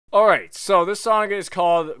Alright, so this song is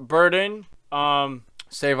called Burden.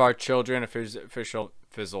 Save Our Children, official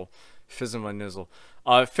fizzle. Fizzle and nizzle.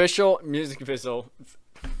 Official music fizzle.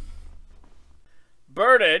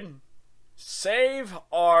 Burden. Save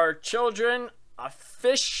Our Children.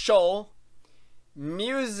 Official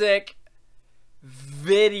music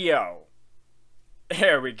video.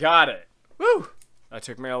 There, we got it. Woo! That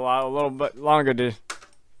took me a little bit longer to...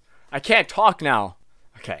 I can't talk now.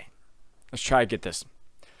 Okay, let's try to get this.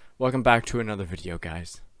 Welcome back to another video,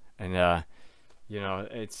 guys. And you know,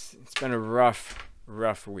 it's been a rough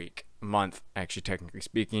month, actually, technically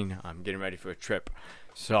speaking. I'm getting ready for a trip,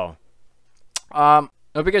 so hope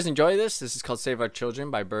you guys enjoy this. This is called Save Our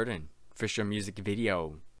Children by Burden, official music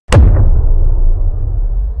video.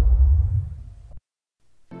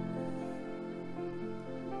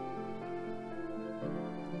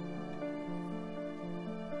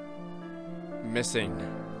 Missing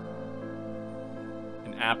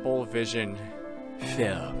an Apple Vision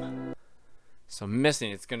film. So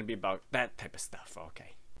missing, it's gonna be about that type of stuff.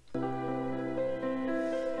 Okay.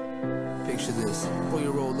 Picture this,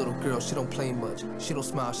 4-year-old little girl, she don't play much. She don't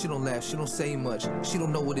smile, she don't laugh, she don't say much. She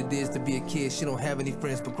don't know what it is to be a kid. She don't have any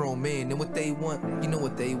friends but grown men. And what they want, you know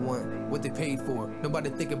what they want, what they paid for.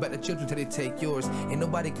 Nobody think about the children till they take yours. And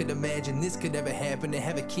nobody could imagine this could ever happen, to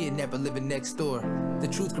have a kidnapper living next door. The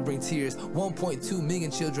truth could bring tears. 1.2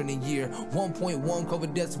 million children a year, 1.1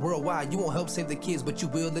 COVID deaths worldwide. You won't help save the kids, but you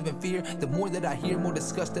will live in fear. The more that I hear, more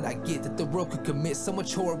disgusted I get that the world could commit so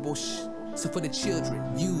much horrible So for the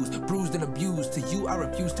children, used, bruised, and abused, to you I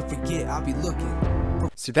refuse to forget. I'll be looking.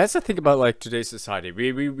 See, that's the thing about like today's society.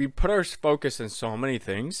 We put our focus in so many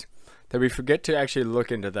things that we forget to actually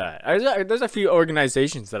look into that. There's a few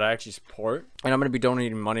organizations that I actually support, and I'm going to be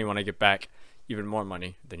donating money when I get back, even more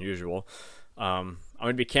money than usual. I'm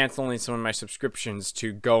going to be canceling some of my subscriptions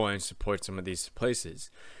to go and support some of these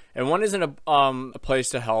places. And one isn't a place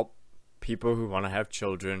to help people who want to have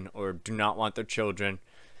children or do not want their children.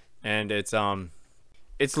 And it's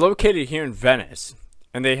located here in Venice,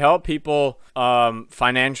 and they help people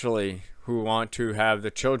financially who want to have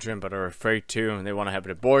the children but are afraid to, and they want to have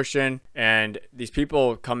an abortion. And these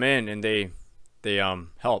people come in and they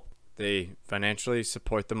help. They financially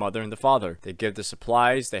support the mother and the father. They give the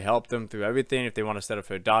supplies. They help them through everything. If they want to set up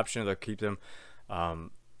for adoption, they'll keep them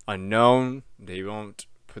unknown. They won't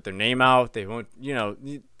put their name out. They won't, you know,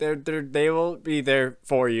 they will be there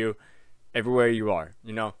for you everywhere you are,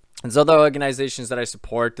 you know. There's other organizations that I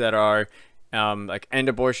support that are like End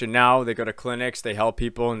Abortion Now. They go to clinics, they help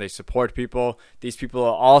people, and they support people. These people will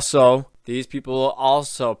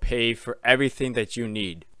also pay for everything that you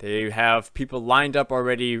need. They have people lined up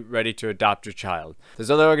already ready to adopt your child.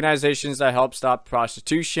 There's other organizations that help stop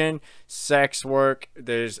prostitution, sex work.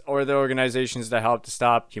 There's other organizations that help to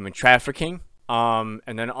stop human trafficking. And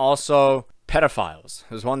then also pedophiles.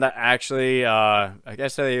 There's one that actually, I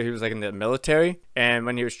guess he was like in the military, and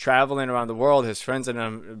when he was traveling around the world, his friends and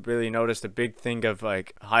him really noticed a big thing of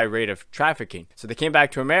like high rate of trafficking. So they came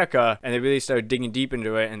back to America and they really started digging deep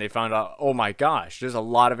into it, and they found out, oh my gosh, there's a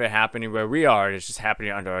lot of it happening where we are, and it's just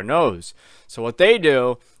happening under our nose. So what they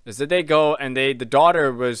do is that they go and the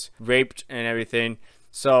daughter was raped and everything.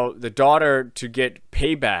 So the daughter, to get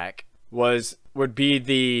payback, would be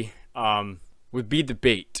the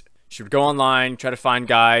bait. She would go online, try to find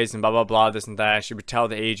guys and blah, blah, blah, this and that. She would tell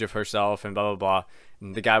the age of herself and blah, blah, blah.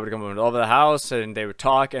 And the guy would come over the house and they would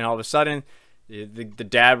talk, and all of a sudden the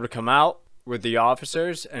dad would come out with the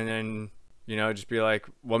officers and then, you know, just be like,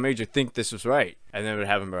 what made you think this was right? And then would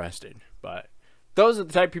have him arrested. But those are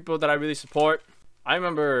the type of people that I really support. I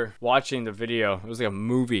remember watching the video. It was like a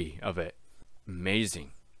movie of it.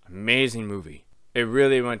 Amazing movie. It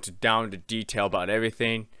really went down to detail about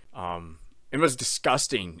everything. It was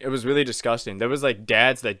disgusting. It was really disgusting. There was like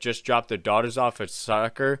dads that just dropped their daughters off at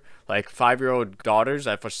soccer, like 5-year-old daughters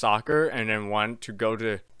for soccer, and then went to go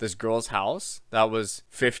to this girl's house that was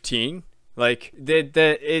 15. Like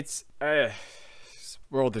this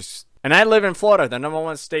world is. And I live in Florida, the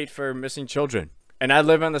 #1 state for missing children. And I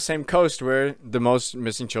live on the same coast where the most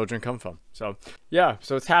missing children come from. So yeah,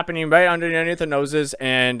 so it's happening right underneath our noses,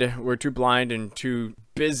 and we're too blind and too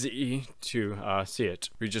busy to see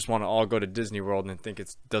it. We just want to all go to Disney World and think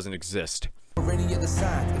it doesn't exist.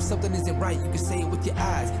 If something isn't right, you can say it with your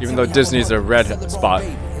eyes. Even though Disney's a red spot.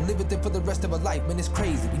 And live with them for the rest of our life, man, it's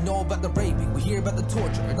crazy. We know about the raping, we hear about the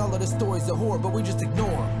torture, and all of the stories of horror, but we just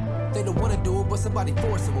ignore them. They don't want to do it, but somebody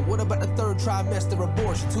force them. But what about the 3rd trimester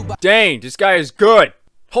abortion? Dang, this guy is good.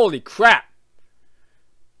 Holy crap.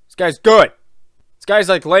 This guy's good. This guy's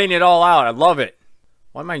like laying it all out. I love it.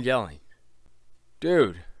 Why am I yelling?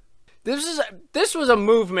 Dude. This was a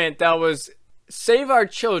movement that was Save Our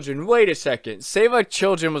Children. Wait a second. Save Our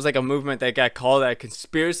Children was like a movement that got called a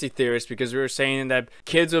conspiracy theorist because we were saying that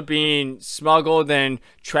kids were being smuggled and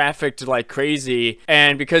trafficked like crazy,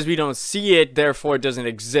 and because we don't see it, therefore it doesn't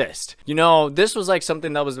exist. You know, this was like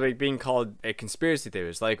something that was like being called a conspiracy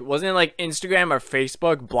theorist. Like, wasn't it like Instagram or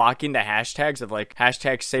Facebook blocking the hashtags of like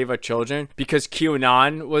hashtag Save Our Children because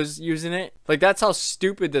QAnon was using it? Like, that's how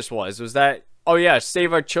stupid this was that, oh yeah,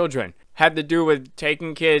 Save Our Children had to do with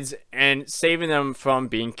taking kids and saving them from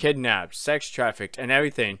being kidnapped, sex trafficked, and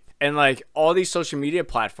everything. And like all these social media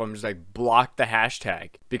platforms like blocked the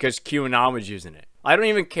hashtag because QAnon was using it. I don't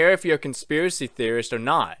even care if you're a conspiracy theorist or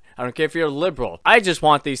not. I don't care if you're a liberal. I just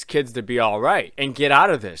want these kids to be all right and get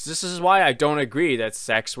out of this. This is why I don't agree that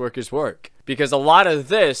sex work is work, because a lot of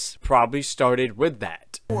this probably started with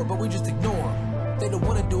that. But we just ignore them. They don't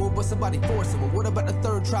want to do it, but somebody force them. Well, what about the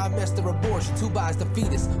third trimester abortion? Who buys the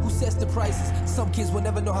fetus? Who sets the prices? Some kids will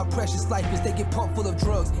never know how precious life is. They get pumped full of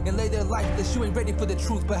drugs and lay their lifeless. You ain't ready for the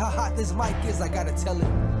truth, but how hot this mic is, I gotta tell it.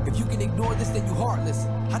 If you can ignore this, then you heartless.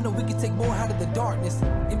 I know we can take more out of the darkness.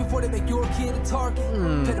 And before they make your kid a target,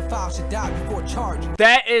 pedophile should die before charging.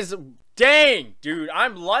 That is, dang, dude,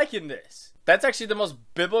 I'm liking this. That's actually the most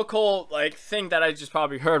biblical like thing that I just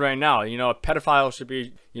probably heard right now. You know, a pedophile should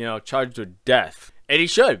be, you know, charged with death. And he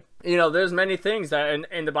should. You know, there's many things that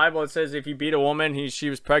in the Bible it says if you beat a woman, she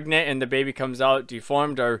was pregnant and the baby comes out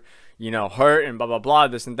deformed or, you know, hurt and blah, blah, blah,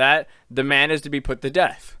 this and that, the man is to be put to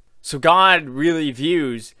death. So God really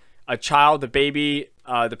views a child, the baby,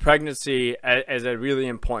 the pregnancy as a really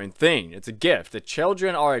important thing. It's a gift. The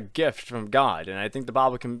children are a gift from God. And I think the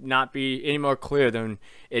Bible can not be any more clear than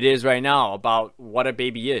it is right now about what a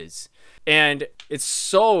baby is. And it's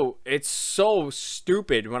so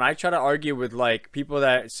stupid when I try to argue with like people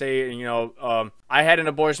that say, you know, I had an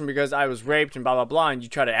abortion because I was raped and blah, blah, blah. And you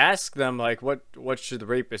try to ask them like, what should the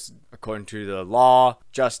rapist, according to the law,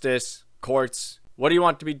 justice, courts, what do you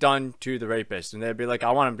want to be done to the rapist? And they'd be like,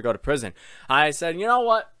 I want him to go to prison. I said, you know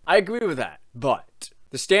what? I agree with that. But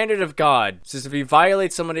the standard of God says if you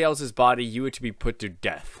violate somebody else's body, you were to be put to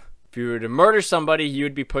death. If you were to murder somebody, you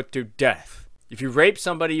would be put to death. If you rape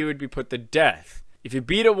somebody, you would be put to death. If you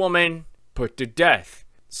beat a woman, put to death.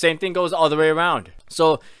 Same thing goes all the way around.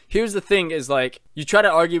 So here's the thing is like, you try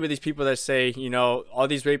to argue with these people that say, you know, all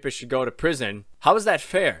these rapists should go to prison. How is that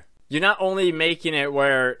fair? You're not only making it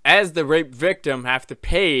where as the rape victim have to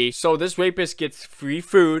pay, so this rapist gets free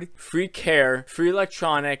food, free care, free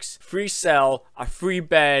electronics, free cell, a free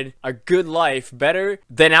bed, a good life, better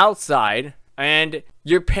than outside, and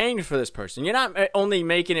you're paying for this person. You're not only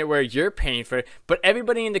making it where you're paying for it, but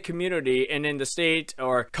everybody in the community and in the state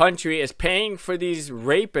or country is paying for these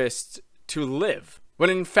rapists to live. When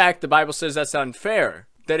in fact, the Bible says that's unfair.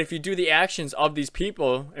 That if you do the actions of these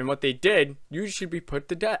people and what they did, you should be put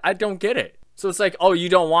to death. I don't get it. So it's like, oh, you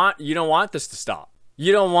don't want this to stop.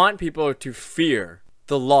 You don't want people to fear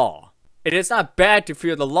the law. And it's not bad to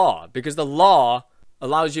fear the law because the law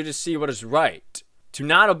allows you to see what is right. To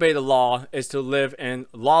not obey the law is to live in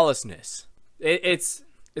lawlessness. It's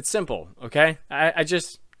simple, okay? I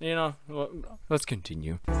just, you know, let's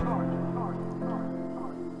continue.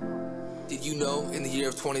 Did you know in the year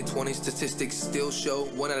of 2020, statistics still show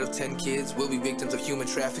 1 out of 10 kids will be victims of human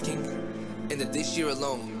trafficking? And that this year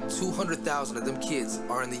alone, 200,000 of them kids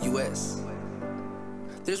are in the U.S.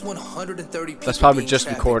 There's 130 people that's probably being just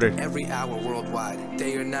recorded every hour worldwide,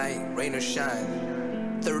 day or night, rain or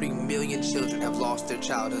shine. 30 million children have lost their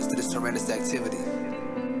childhoods to this horrendous activity.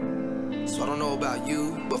 So I don't know about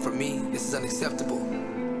you, but for me, this is unacceptable,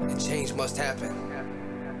 and change must happen.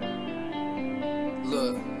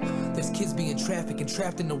 Look, there's kids being trafficked and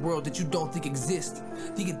trapped in a world that you don't think exists.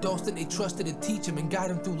 The adults that they trusted to teach them and guide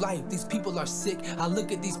them through life. These people are sick. I look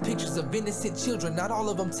at these pictures of innocent children, not all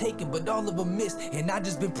of them taken, but all of them missed. And I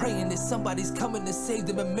just been praying that somebody's coming to save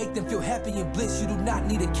them and make them feel happy and bliss. You do not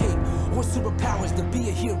need a cape or superpowers to be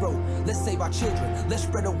a hero. Let's save our children. Let's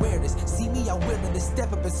spread awareness. See me, I'm willing to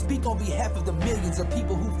step up and speak on behalf of the millions of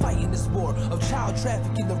people who fight in this war of child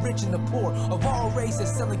trafficking, the rich and the poor, of all races,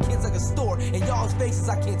 selling kids like a store. And y'all's faces,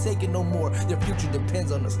 I can't take it no more. Their future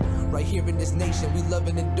depends on us. Right here in this nation, we love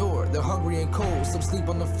and endure. They're hungry and cold, some sleep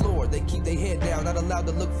on the floor. They keep their head down, not allowed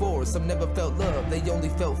to look forward. Some never felt love, they only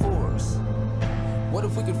felt force. What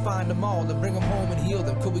if we could find them all and bring them home and heal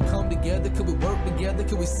them? Could we come together? Could we work together?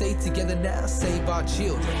 Could we say together now, save our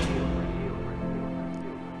children?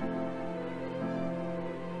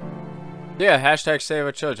 Yeah, hashtag save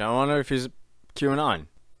our children. I wonder if he's QAnon.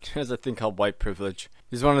 He has a thing called white privilege.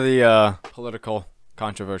 He's one of the political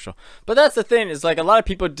controversial. But that's the thing, is like a lot of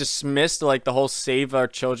people dismissed like the whole save our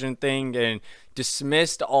children thing and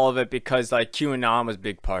dismissed all of it because like QAnon was a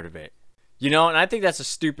big part of it. You know, and I think that's a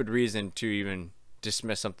stupid reason to even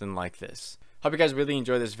dismiss something like this. Hope you guys really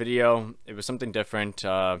enjoyed this video. It was something different.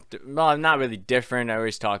 Well, not really different. I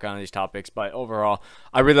always talk on these topics, but overall,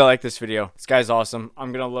 I really like this video. This guy's awesome.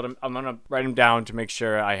 I'm gonna write him down to make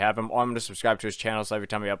sure I have him. Or I'm gonna subscribe to his channel so every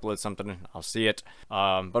time he uploads something, I'll see it.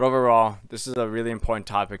 But overall, this is a really important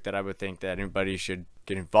topic that I would think that anybody should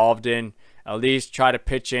get involved in. At least try to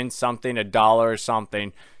pitch in something, $1 or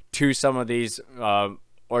something, to some of these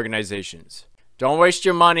organizations. Don't waste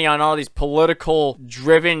your money on all these political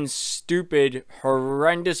driven, stupid,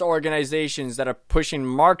 horrendous organizations that are pushing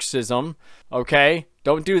Marxism. Okay?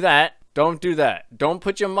 Don't do that. Don't do that. Don't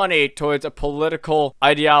put your money towards a political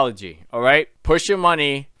ideology. Alright? Push your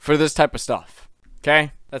money for this type of stuff.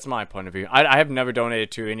 Okay? That's my point of view. I have never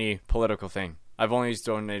donated to any political thing. I've only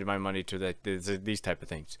donated my money to these type of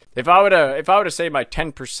things. If I were to say my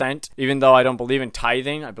 10%, even though I don't believe in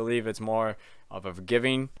tithing, I believe it's more of a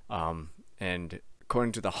giving. And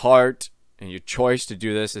according to the heart and your choice to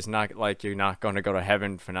do this, it's not like you're not going to go to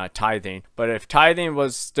heaven for not tithing. But if tithing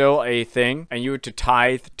was still a thing and you were to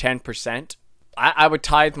tithe 10%, I would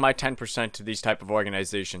tithe my 10% to these type of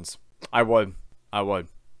organizations. I would.